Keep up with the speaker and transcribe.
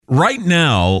right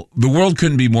now, the world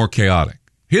couldn't be more chaotic.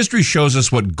 History shows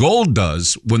us what gold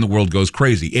does when the world goes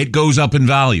crazy. It goes up in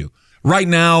value. Right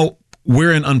now,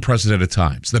 we're in unprecedented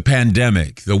times. The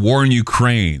pandemic, the war in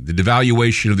Ukraine, the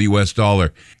devaluation of the U.S.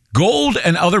 dollar. Gold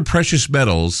and other precious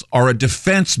metals are a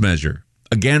defense measure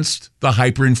against the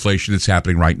hyperinflation that's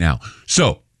happening right now.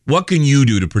 So, what can you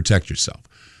do to protect yourself?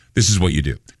 This is what you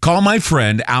do. Call my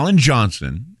friend Alan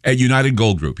Johnson at United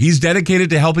Gold Group. He's dedicated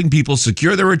to helping people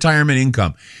secure their retirement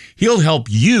income. He'll help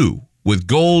you with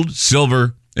gold,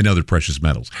 silver, and other precious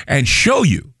metals and show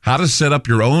you how to set up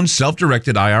your own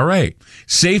self-directed IRA.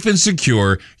 Safe and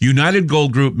secure, United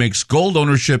Gold Group makes gold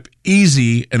ownership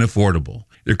easy and affordable.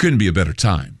 There couldn't be a better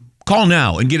time. Call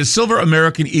now and get a Silver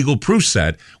American Eagle proof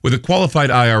set with a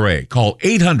qualified IRA. Call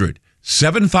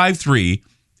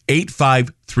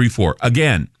 800-753-8534.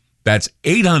 Again, that's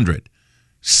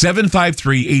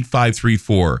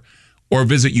 800-753-8534. Or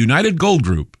visit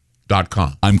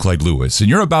UnitedGoldGroup.com. I'm Clyde Lewis, and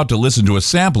you're about to listen to a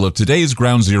sample of today's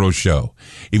Ground Zero show.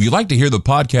 If you'd like to hear the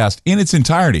podcast in its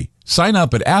entirety, sign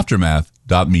up at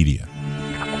aftermath.media.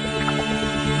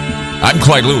 I'm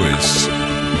Clyde Lewis,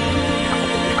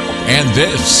 and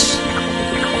this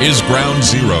is Ground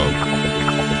Zero.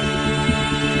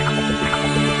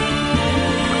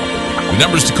 The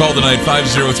numbers to call tonight,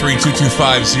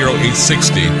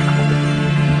 503-225-0860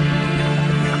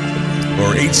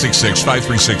 or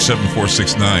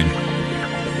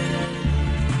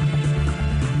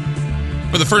 866-536-7469.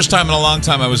 For the first time in a long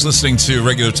time, I was listening to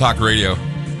regular talk radio.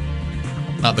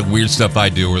 Not the weird stuff I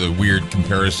do or the weird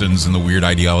comparisons and the weird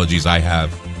ideologies I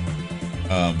have.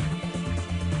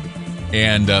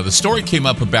 And the story came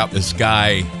up about this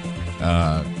guy.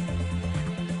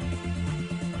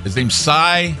 His name's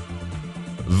Sai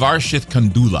Varshith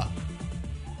Kandula.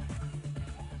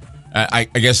 I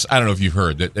guess, I don't know if you've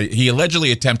heard, that he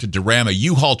allegedly attempted to ram a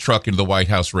U-Haul truck into the White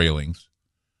House railings.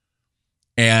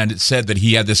 And it said that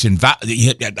he had this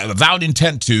avowed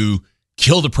intent to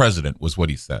kill the president, was what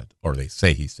he said, or they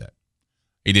say he said.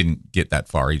 He didn't get that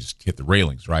far. He just hit the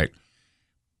railings, right?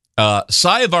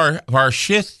 Sai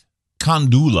Varshith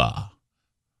Kandula,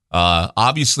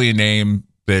 obviously a name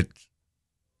that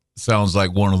sounds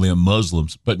like one of the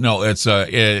Muslims, but no, it's of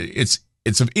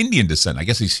Indian descent. I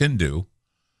guess he's Hindu.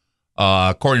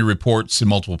 According to reports in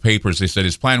multiple papers, they said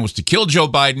his plan was to kill Joe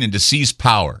Biden and to seize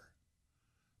power.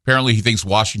 Apparently, he thinks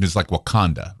Washington's like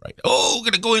Wakanda, right? Oh, we're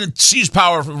going to go in and seize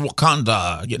power from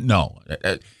Wakanda. No.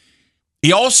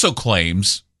 He also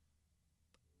claims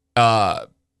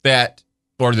that,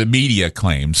 or the media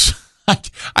claims,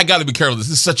 I got to be careful. This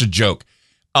is such a joke.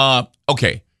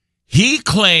 Okay. He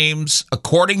claims,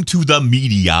 according to the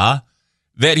media,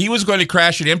 that he was going to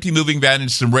crash an empty moving van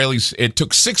into some railings. It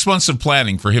took 6 months of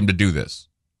planning for him to do this.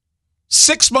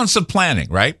 6 months of planning,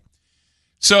 right?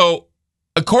 So,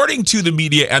 according to the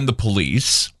media and the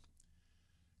police,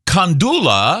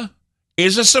 Kandula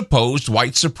is a supposed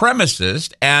white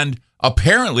supremacist and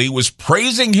apparently was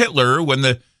praising Hitler when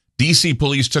the D.C.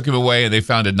 police took him away and they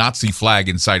found a Nazi flag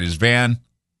inside his van,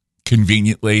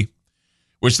 conveniently,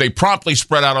 which they promptly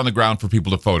spread out on the ground for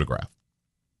people to photograph.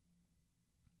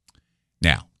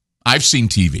 Now, I've seen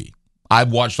TV.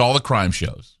 I've watched all the crime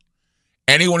shows.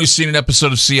 Anyone who's seen an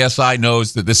episode of CSI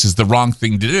knows that this is the wrong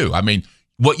thing to do. I mean,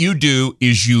 what you do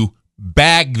is you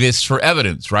bag this for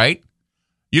evidence, right?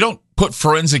 You don't put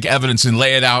forensic evidence and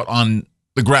lay it out on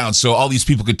the ground so all these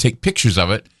people could take pictures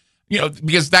of it,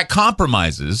 because that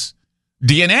compromises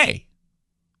DNA,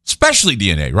 especially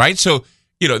DNA, right? So,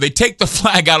 they take the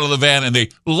flag out of the van and they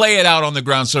lay it out on the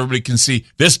ground so everybody can see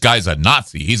this guy's a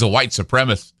Nazi. He's a white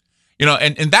supremacist.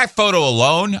 And that photo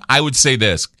alone, I would say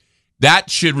this, that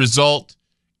should result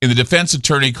in the defense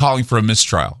attorney calling for a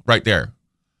mistrial right there.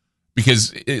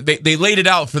 Because they laid it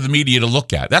out for the media to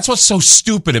look at. That's what's so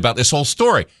stupid about this whole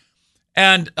story.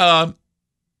 And I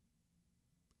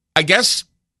guess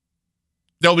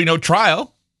there'll be no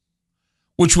trial,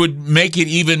 which would make it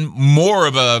even more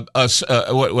of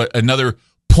another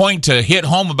point to hit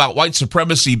home about white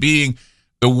supremacy being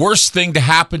the worst thing to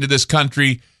happen to this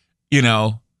country,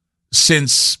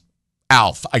 since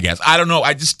Alf, I guess. I don't know.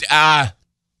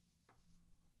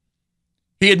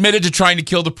 He admitted to trying to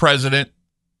kill the president.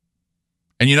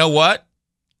 And you know what?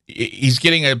 He's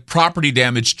getting a property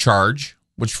damage charge,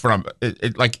 which meanwhile,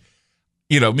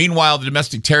 the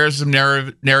domestic terrorism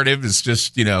narrative is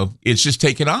just, it's just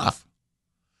taken off.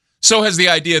 So has the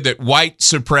idea that white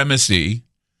supremacy,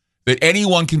 that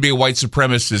anyone can be a white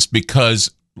supremacist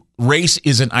because race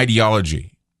is an ideology.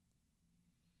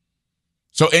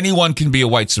 So anyone can be a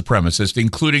white supremacist,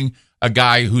 including a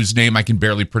guy whose name I can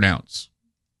barely pronounce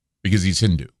because he's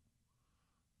Hindu.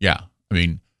 Yeah, I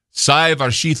mean, Sai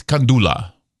Varshith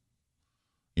Kandula.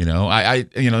 I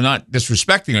not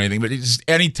disrespecting or anything, but it's just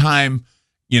anytime,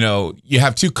 you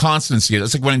have two consonants together.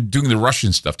 It's like when I'm doing the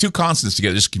Russian stuff. Two consonants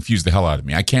together just confuse the hell out of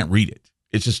me. I can't read it.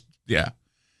 It's just, yeah.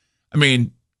 I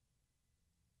mean,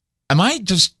 am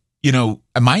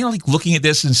I like looking at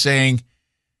this and saying,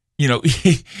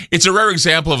 it's a rare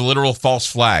example of a literal false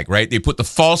flag, right? They put the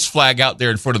false flag out there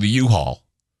in front of the U-Haul.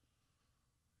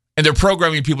 And they're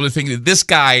programming people to think that this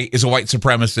guy is a white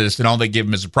supremacist and all they give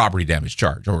him is a property damage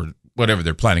charge or whatever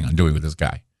they're planning on doing with this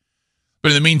guy. But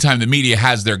in the meantime, the media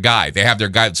has their guy. They have their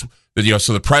guy, so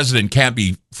the president can't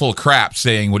be full of crap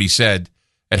saying what he said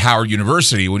at Howard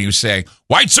University when he was saying,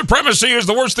 white supremacy is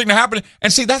the worst thing to happen.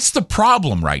 And see, that's the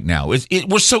problem right now.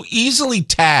 We're so easily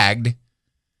tagged.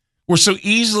 We're so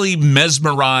easily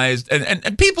mesmerized.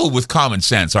 And people with common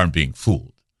sense aren't being fooled.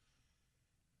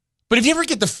 But have you ever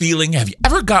gotten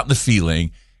the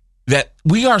feeling that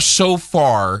we are so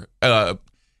far,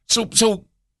 so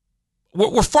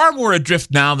we're far more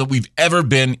adrift now than we've ever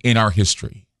been in our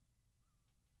history?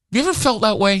 Have you ever felt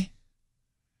that way?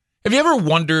 Have you ever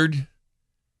wondered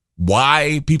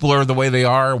why people are the way they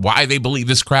are, why they believe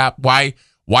this crap, why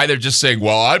they're just saying,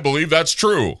 well, I believe that's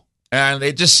true? And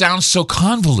it just sounds so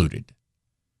convoluted.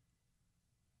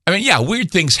 I mean, yeah,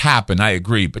 weird things happen, I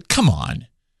agree, but come on.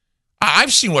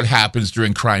 I've seen what happens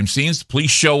during crime scenes. The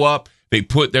police show up. They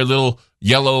put their little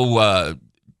yellow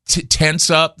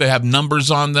tents up that have numbers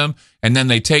on them, and then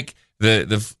they take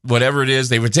the whatever it is.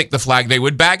 They would take the flag. They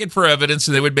would bag it for evidence,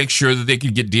 and they would make sure that they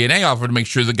could get DNA off it to make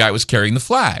sure the guy was carrying the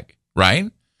flag,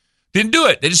 right? Didn't do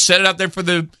it. They just set it out there for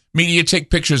the media to take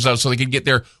pictures of so they could get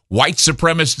their white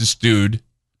supremacist dude.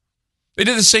 They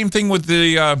did the same thing with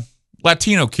the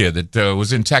Latino kid that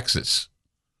was in Texas.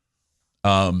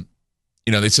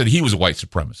 They said he was a white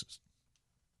supremacist.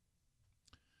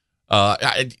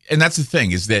 And that's the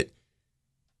thing, is that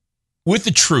with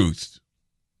the truth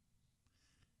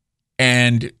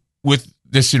and with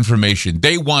disinformation,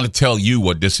 they want to tell you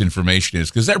what disinformation is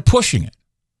because they're pushing it.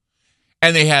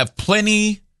 And they have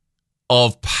plenty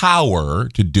of power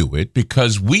to do it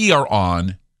because we are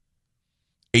on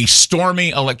a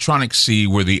stormy electronic sea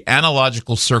where the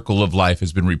analogical circle of life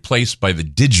has been replaced by the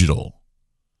digital.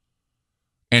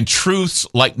 And truths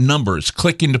like numbers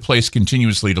click into place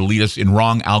continuously to lead us in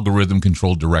wrong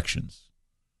algorithm-controlled directions.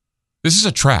 This is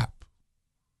a trap,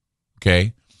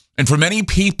 okay? And for many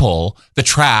people, the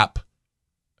trap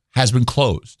has been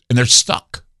closed, and they're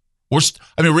stuck.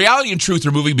 Reality and truth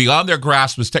are moving beyond their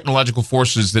grasp as technological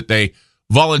forces that they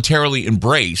voluntarily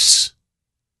embrace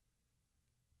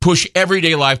push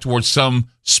everyday life towards some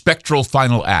spectral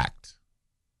final act.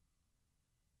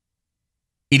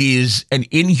 It is an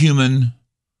inhuman,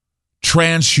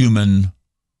 transhuman,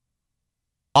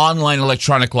 online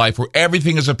electronic life where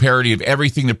everything is a parody of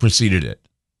everything that preceded it.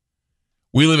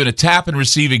 We live in a tap and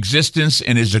receive existence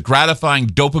and is a gratifying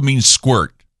dopamine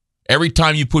squirt. Every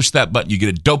time you push that button, you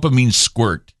get a dopamine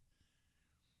squirt,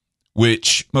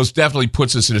 which most definitely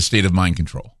puts us in a state of mind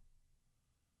control.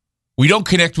 We don't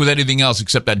connect with anything else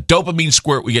except that dopamine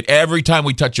squirt we get every time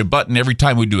we touch a button, every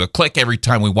time we do a click, every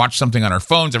time we watch something on our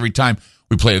phones, every time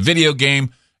we play a video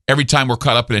game, every time we're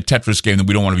caught up in a Tetris game that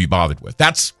we don't want to be bothered with.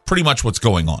 That's pretty much what's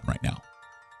going on right now.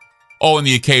 Oh, and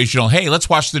the occasional, hey, let's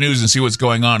watch the news and see what's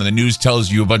going on. And the news tells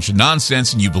you a bunch of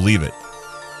nonsense and you believe it.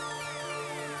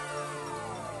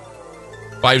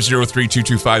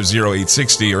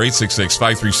 503-225-0860 or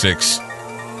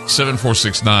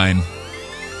 866-536-7469.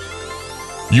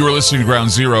 You are listening to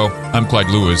Ground Zero. I'm Clyde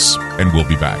Lewis, and we'll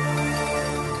be back.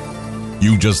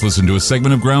 You just listened to a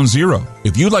segment of Ground Zero.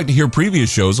 If you'd like to hear previous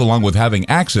shows along with having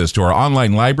access to our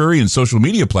online library and social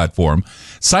media platform,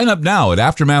 sign up now at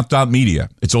aftermath.media.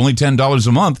 It's only $10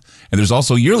 a month, and there's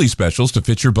also yearly specials to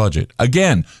fit your budget.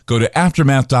 Again, go to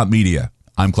aftermath.media.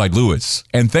 I'm Clyde Lewis,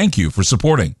 and thank you for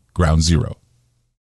supporting Ground Zero.